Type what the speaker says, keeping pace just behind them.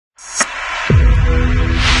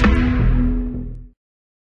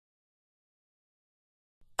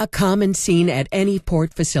A common scene at any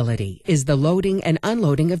port facility is the loading and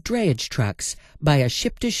unloading of drayage trucks by a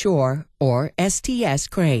ship-to-shore or STS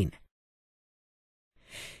crane.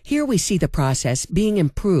 Here we see the process being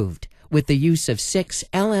improved with the use of 6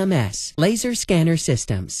 LMS laser scanner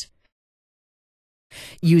systems.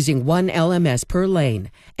 Using 1 LMS per lane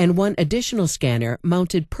and 1 additional scanner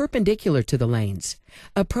mounted perpendicular to the lanes,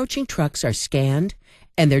 approaching trucks are scanned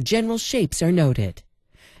and their general shapes are noted.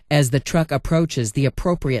 As the truck approaches the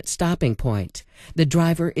appropriate stopping point, the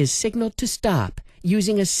driver is signaled to stop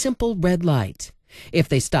using a simple red light. If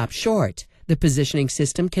they stop short, the positioning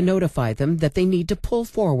system can notify them that they need to pull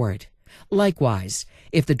forward. Likewise,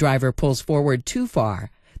 if the driver pulls forward too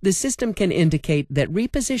far, the system can indicate that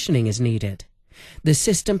repositioning is needed. The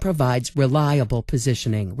system provides reliable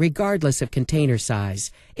positioning regardless of container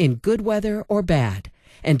size, in good weather or bad,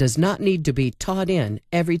 and does not need to be taut in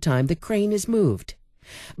every time the crane is moved.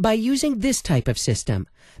 By using this type of system,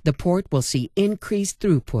 the port will see increased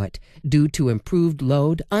throughput due to improved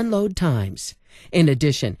load-unload times. In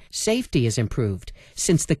addition, safety is improved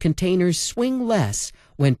since the containers swing less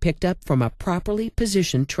when picked up from a properly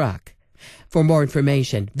positioned truck. For more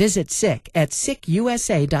information, visit SICK at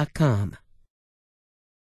sickusa.com.